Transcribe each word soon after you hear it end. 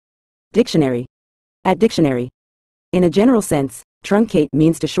Dictionary. At dictionary. In a general sense, truncate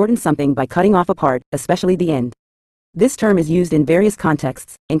means to shorten something by cutting off a part, especially the end. This term is used in various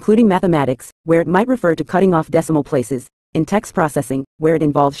contexts, including mathematics, where it might refer to cutting off decimal places, in text processing, where it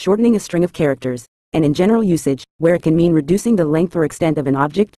involves shortening a string of characters, and in general usage, where it can mean reducing the length or extent of an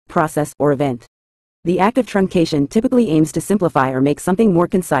object, process, or event. The act of truncation typically aims to simplify or make something more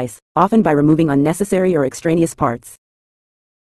concise, often by removing unnecessary or extraneous parts.